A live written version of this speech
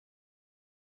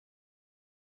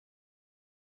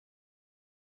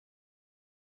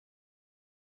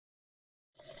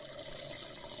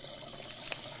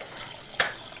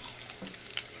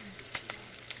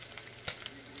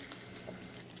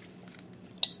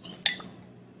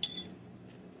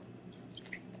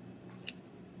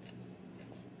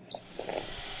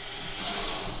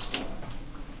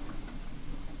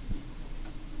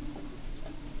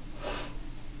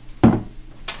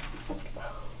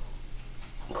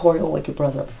Corey will wake your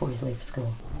brother up before he's late for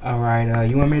school. All right,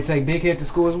 you want me to take Big Head to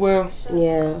school as well?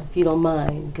 Yeah, if you don't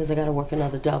mind, because I got to work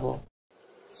another double.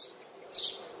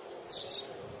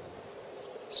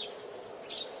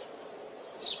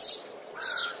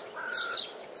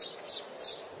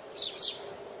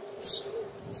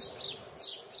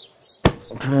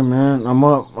 Hey man, I'm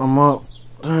up.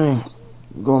 Dang,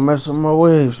 gonna mess up my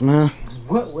waves, man.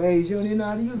 What waves? You don't even know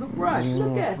how to use a brush.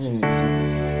 Look at you.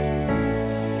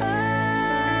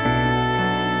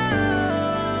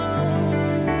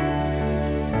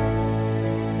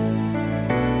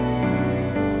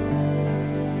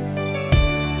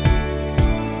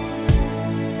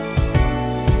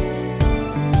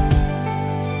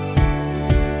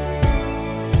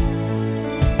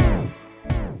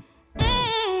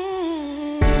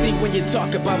 When you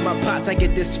talk about my pops, I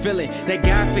get this feeling that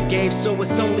God forgave, so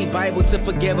it's only Bible to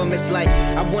forgive him. It's like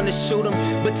I wanna shoot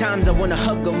him, but times I wanna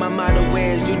hug him. My motto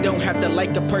is you don't have to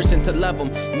like a person to love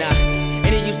him. Nah.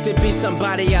 And it used to be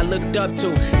somebody I looked up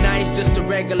to. Now he's just a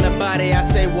regular body I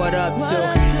say what up to.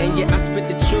 And yeah, I spit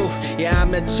the truth. Yeah,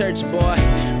 I'm a church boy,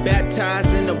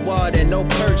 baptized in the water, no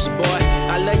perch boy.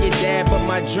 I love your dad, but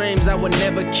my dreams I would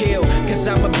never kill. Cause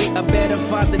I'ma be a better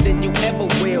father than you ever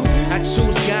will. I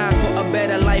choose God for a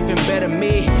better life and better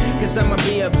me. Cause I'ma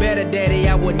be a better daddy,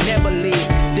 I would never leave.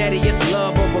 Daddy, it's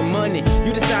love over money.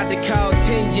 You decide to call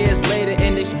 10 years later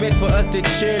and expect for us to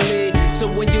cheerlead. So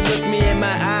when you look me in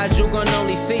my eyes, you're gonna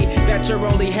only see that you're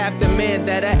only half the man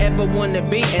that I ever wanna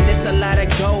be. And it's a lot of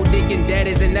gold digging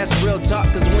daddies, and that's real talk.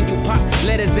 Cause when you pop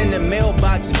letters in the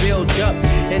mailbox build up.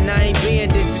 And I ain't being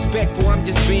disrespectful, I'm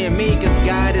just being me. Cause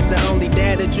God is the only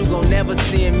dad that you gon' never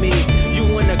see in me. You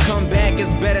wanna come back,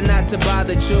 it's better not to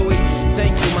bother Chewy.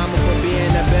 Thank you mama for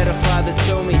being a better father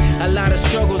to me. A lot of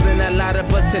struggles and a lot of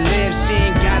us to live. She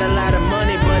ain't got a lot of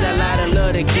money, but a lot of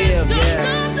love to give, yeah.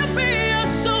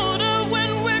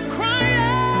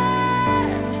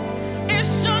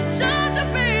 It's your job to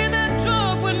be that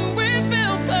drug when we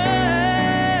feel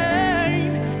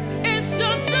pain. It's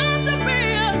your job to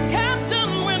be a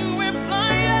captain when we're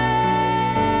flying.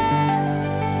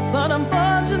 But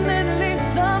unfortunately,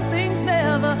 some things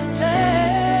never change.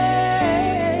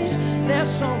 They're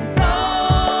so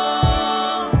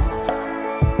gone.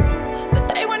 The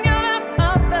day when you left, I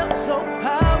felt so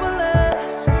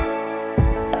powerless.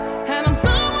 And I'm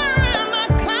somewhere in my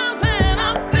clouds and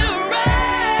I feel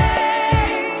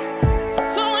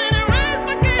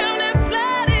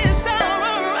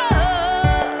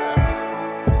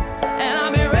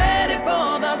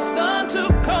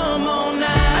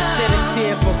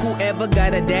whoever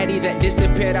got a daddy that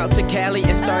disappeared out to Cali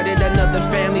and started another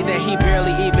family that he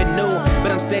barely even knew.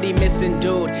 But I'm steady missing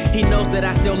dude. He knows that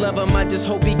I still love him, I just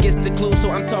hope he gets the clue. So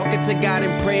I'm talking to God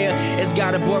in prayer, it's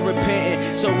God aboard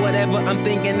repenting. So whatever I'm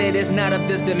thinking, it is not of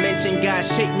this dimension. God,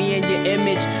 shape me in your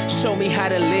image, show me how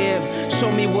to live.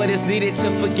 Show me what is needed to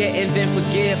forget and then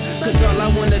forgive. Cause all I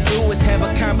wanna do is have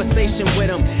a conversation with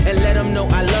him and let him know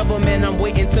I love him and I'm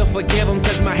waiting to forgive him.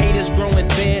 Cause my hate is growing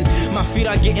thin, my feet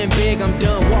are getting big, I'm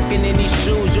done walking in these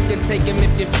shoes. You can take them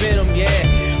if you fit them, yeah.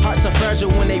 Hearts are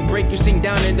fragile when they break, you sink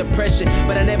down in depression.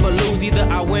 But I never lose, either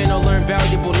I win or learn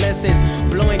valuable lessons.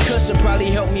 Blowing cushion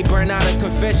probably helped me burn out a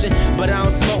confession. But I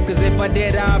don't smoke, cause if I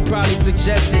did, I'd probably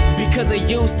suggest it. Because of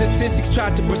you, statistics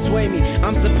try to persuade me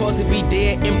I'm supposed to be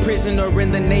dead, in prison or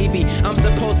in the Navy. I'm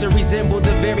supposed to resemble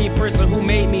the very person who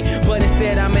made me. But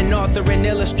instead I'm an author and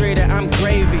illustrator, I'm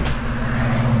gravy.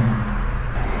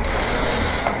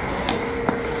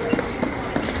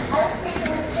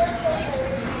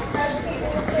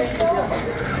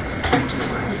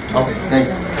 Okay, thank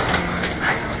you.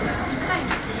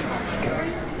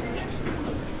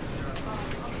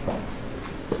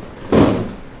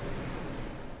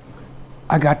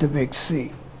 I got the big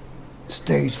C,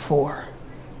 stage 4.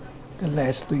 The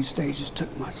last 3 stages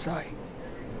took my sight.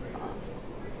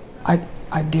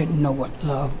 I didn't know what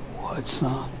love was,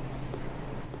 son.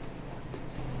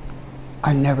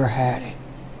 I never had it.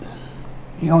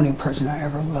 The only person I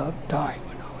ever loved died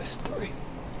when I was 3.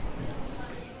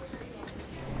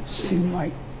 Seemed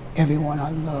like everyone I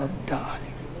loved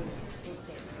died.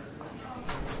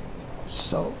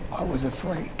 So I was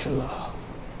afraid to love.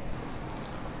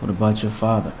 What about your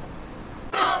father?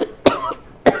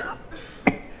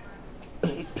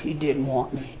 He didn't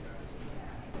want me.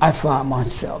 I found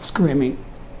myself screaming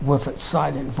with a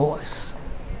silent voice.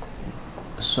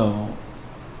 So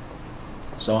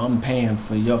I'm paying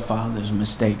for your father's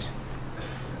mistakes.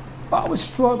 I was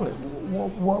struggling.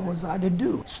 What was I to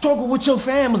do? Struggle with your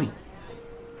family.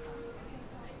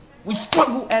 We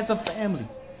struggle as a family.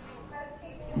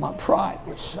 My pride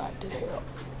was shot to hell.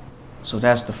 So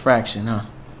that's the fraction, huh?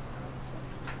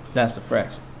 That's the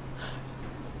fraction.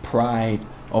 pride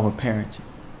over parenting.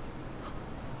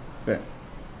 But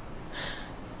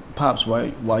Pops,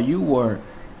 while you were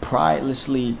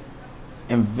pridelessly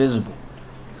invisible,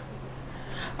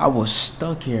 I was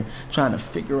stuck here trying to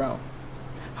figure out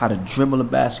how to dribble a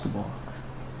basketball.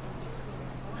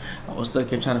 I was stuck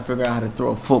here trying to figure out how to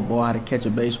throw a football, how to catch a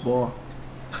baseball.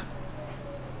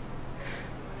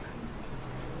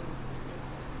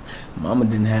 Mama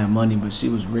didn't have money, but she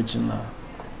was rich in love.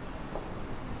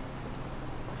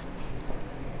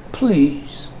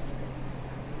 Please.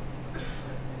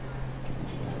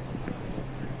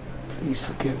 Please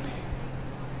forgive me.